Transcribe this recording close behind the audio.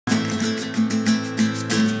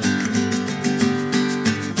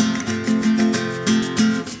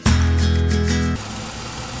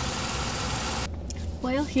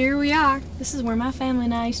here we are. This is where my family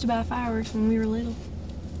and I used to buy fireworks when we were little.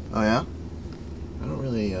 Oh yeah? I don't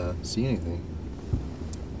really see anything.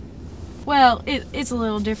 Well, it's a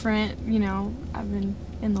little different, you know. I've been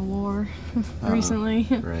in the war recently.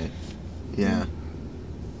 Right. Yeah.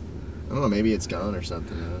 I don't know, maybe it's gone or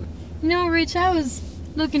something. You know, Rich, I was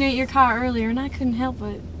looking at your car earlier and I couldn't help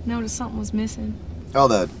but notice something was missing. Oh,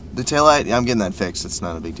 the taillight? Yeah, I'm getting that fixed. It's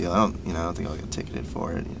not a big deal. I don't think I'll get ticketed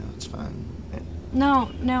for it. You know, it's fine. No,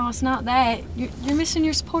 it's not that. You're missing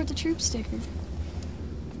your Support the Troops sticker.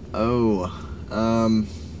 Oh,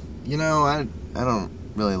 you know, I don't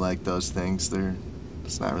really like those things.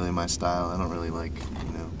 It's not really my style. I don't really like,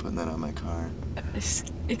 you know, putting that on my car.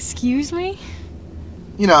 Excuse me?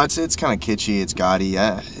 You know, it's kind of kitschy, it's gaudy.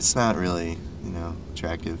 Yeah, it's not really, you know,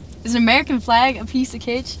 attractive. Is an American flag a piece of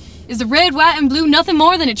kitsch? Is the red, white, and blue nothing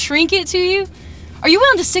more than a trinket to you? Are you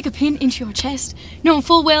willing to stick a pin into your chest, knowing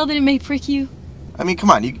full well that it may prick you? I mean,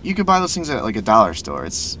 come on, you could buy those things at like a dollar store.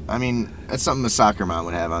 That's something a soccer mom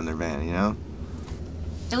would have on their van, you know?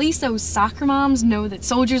 At least those soccer moms know that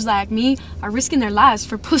soldiers like me are risking their lives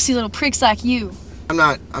for pussy little pricks like you. I'm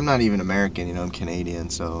not even American, you know, I'm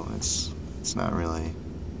Canadian, so it's not really.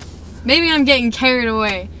 Maybe I'm getting carried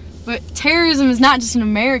away, but terrorism is not just an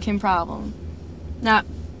American problem. Now,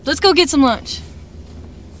 let's go get some lunch.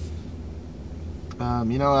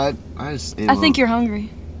 You know, I just ate I think you're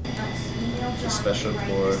hungry. Special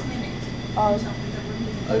pour.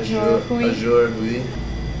 Bonjour, oui.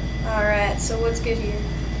 Alright, so what's good here?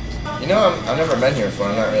 You know, I've never been here before.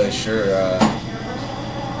 I'm not really sure.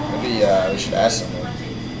 Maybe we should ask someone.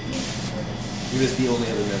 He was the only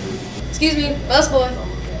other member. Excuse me, busboy.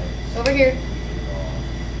 Over here.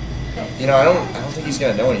 You know, I don't think he's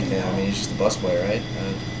gonna know anything. I mean, he's just a busboy, right?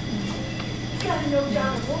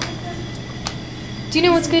 Do you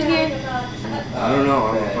know what's good here? I don't know.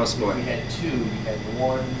 I'm a busboy. We had two. We had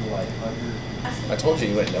one like under. I told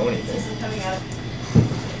you wouldn't know anything.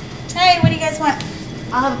 Hey, what do you guys want?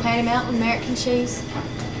 I'll have a patty melt with American cheese.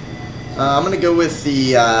 I'm gonna go with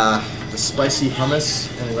the spicy hummus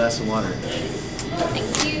and a glass of water.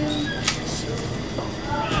 Thank you.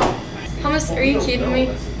 Hummus? Are you kidding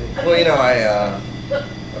me? Well, you know, I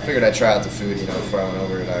figured I'd try out the food, you know, before I went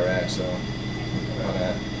over to Iraq, so why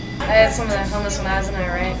not? I had some of that hummus when I was in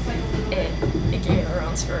Iraq. It gave me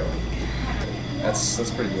runs for a week.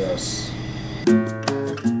 That's pretty gross.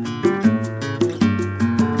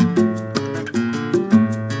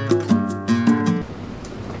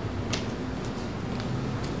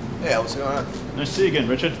 Hey, what's going on? Nice to see you again,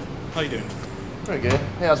 Richard. How you doing? Pretty good.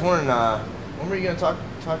 Hey, I was wondering, when were you gonna talk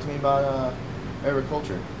to me about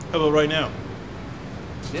agriculture? How about right now?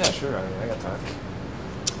 Yeah, sure. I mean, I got time.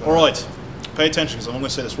 All right. Pay attention, because I'm only going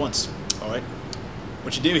to say this once. All right.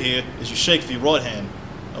 What you do here is you shake for your right hand.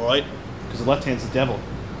 All right. Because the left hand's the devil.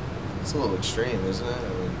 It's a little extreme, isn't it?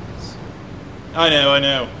 I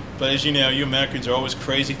know. But as you know, you Americans are always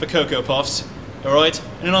crazy for Cocoa Puffs. All right.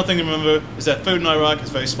 And another thing to remember is that food in Iraq is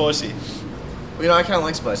very spicy. Well, you know, I kind of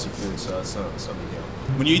like spicy food, so it's not a big deal.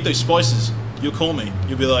 When you eat those spices, you'll call me.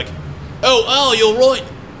 You'll be like, "Oh, you're right.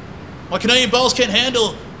 My Canadian bowels can't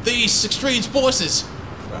handle these extreme spices."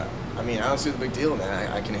 I mean, I don't see the big deal,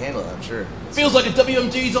 man. I can handle it, I'm sure. Feels like a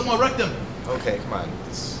WMD's on my rectum. Okay, come on.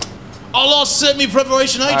 Allah sent me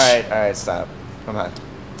preparation H. All right, stop. Come on.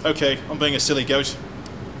 Okay, I'm being a silly goat.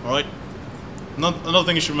 All right. Another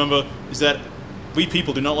thing you should remember is that we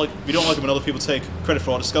people don't like it when other people take credit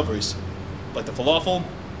for our discoveries, like the falafel,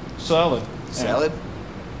 salad. Salad?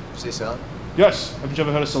 You say salad? Yes. Haven't you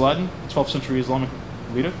ever heard of Saladin, 12th century Islamic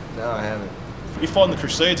leader? No, I haven't. He fought in the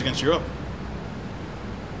Crusades against Europe.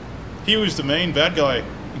 He was the main bad guy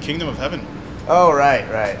in Kingdom of Heaven. Oh, right.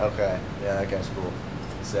 Okay. Yeah, that guy's cool.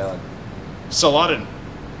 Salad. Saladin.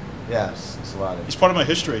 Yes, Saladin. He's part of my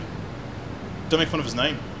history. Don't make fun of his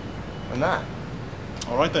name. I'm not.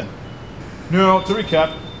 All right then. Now, to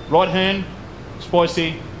recap, right hand,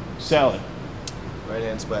 spicy, salad. Right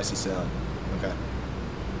hand, spicy salad. Okay.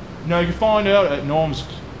 Now, you can find out at Norm's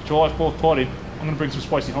July 4th party. I'm going to bring some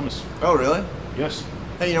spicy hummus. Oh, really? Yes.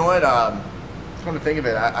 Hey, you know what? Come to think of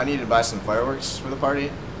it, I needed to buy some fireworks for the party.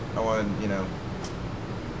 I wanted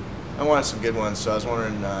some good ones, so I was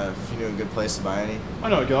wondering if you knew a good place to buy any. I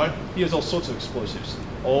know a guy. He has all sorts of explosives.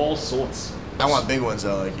 All sorts. I want big ones,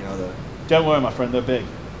 though, like, you know, the... Don't worry, my friend. They're big.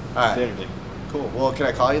 All right. Very big. Cool. Well, can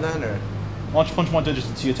I call you then, or...? Why don't you punch my digits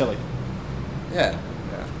into your telly? Yeah.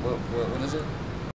 What is it?